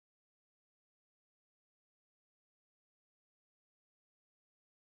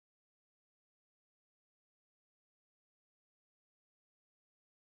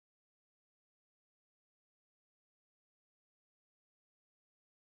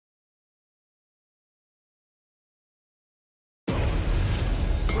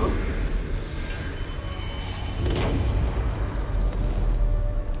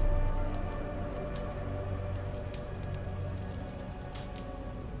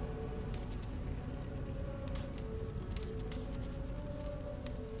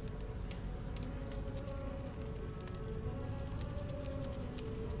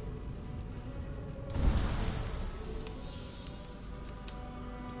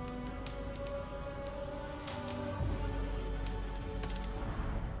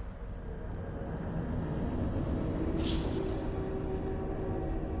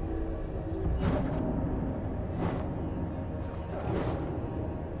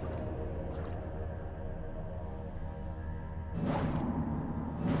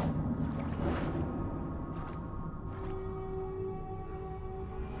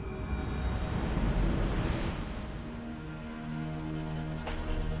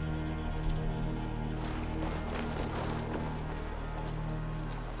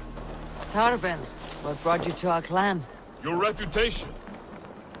Tarben, what brought you to our clan? Your reputation.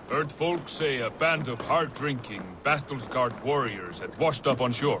 Heard folks say a band of hard-drinking, battle-scarred warriors had washed up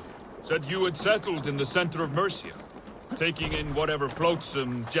on shore. Said you had settled in the center of Mercia, taking in whatever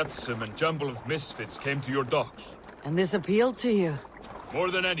flotsam, jetsam, and jumble of misfits came to your docks. And this appealed to you?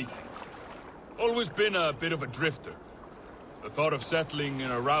 More than anything. Always been a bit of a drifter. The thought of settling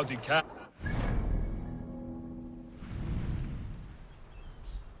in a rowdy camp.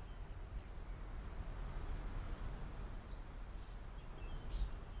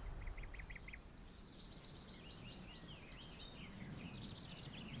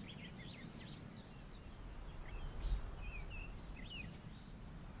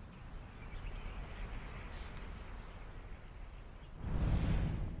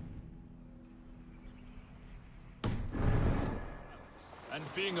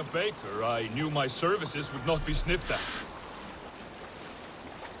 And being a baker, I knew my services would not be sniffed at.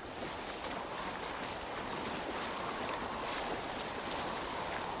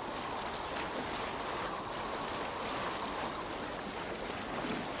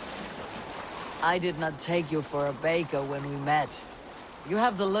 I did not take you for a baker when we met. You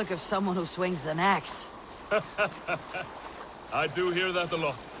have the look of someone who swings an axe. I do hear that a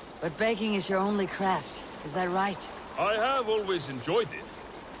lot. But baking is your only craft, is that right? I have always enjoyed it.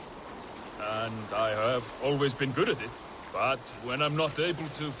 And I have always been good at it. But when I'm not able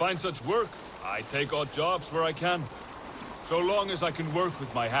to find such work, I take odd jobs where I can. So long as I can work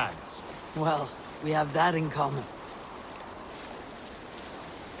with my hands. Well, we have that in common.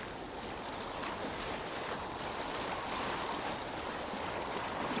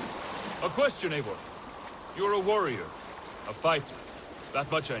 A question, Eivor. You're a warrior, a fighter.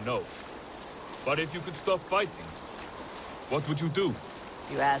 That much I know. But if you could stop fighting, what would you do?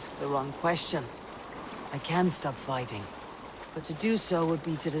 You asked the wrong question. I can stop fighting. But to do so would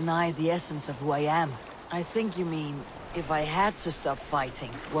be to deny the essence of who I am. I think you mean, if I had to stop fighting,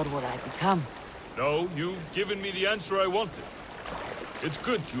 what would I become? No, you've given me the answer I wanted. It's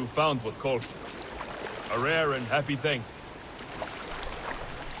good you found what calls you. A rare and happy thing.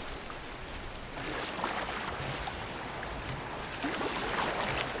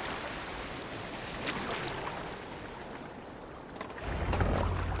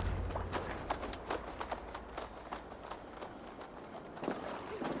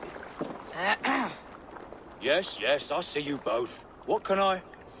 Yes, I see you both. What can I...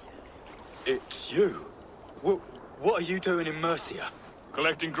 It's you. What are you doing in Mercia?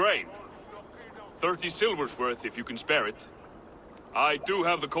 Collecting grain. 30 silver's worth if you can spare it. I do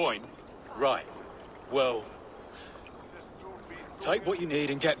have the coin. Right. Well... take what you need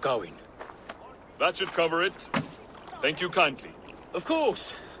and get going. That should cover it. Thank you kindly. Of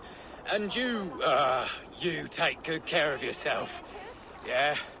course. And you take good care of yourself.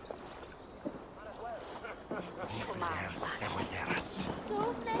 Yeah?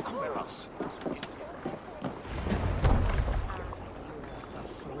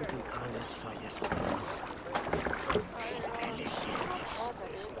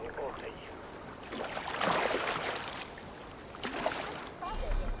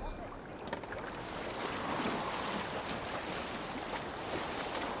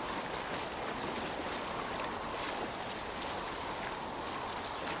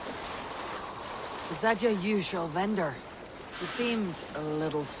 Is that your usual vendor? He seemed a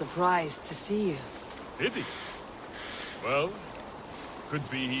little surprised to see you. Did he? Well, could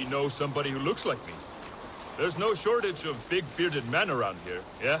be he knows somebody who looks like me. There's no shortage of big bearded men around here,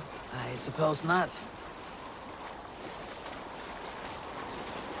 yeah? I suppose not.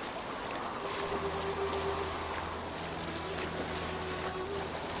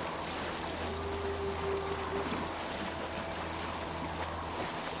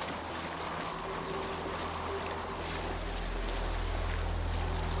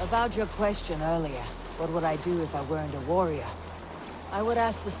 About your question earlier, what would I do if I weren't a warrior? I would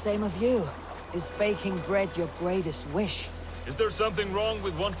ask the same of you. Is baking bread your greatest wish? Is there something wrong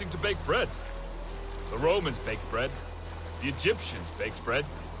with wanting to bake bread? The Romans baked bread. The Egyptians baked bread.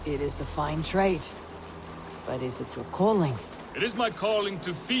 It is a fine trade. But is it your calling? It is my calling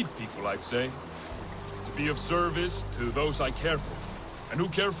to feed people, I'd say. To be of service to those I care for, and who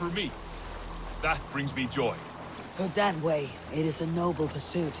care for me. That brings me joy. Put that way, it is a noble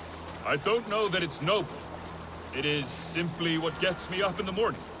pursuit. I don't know that it's noble. It is simply what gets me up in the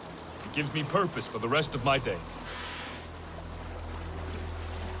morning. It gives me purpose for the rest of my day.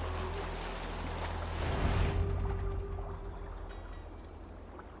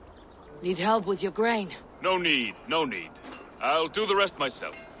 Need help with your grain? No need, no need. I'll do the rest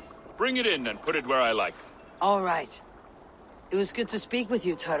myself. Bring it in and put it where I like. All right. It was good to speak with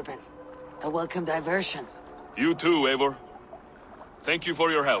you, Turban. A welcome diversion. You too, Eivor. Thank you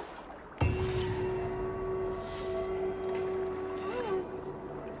for your help.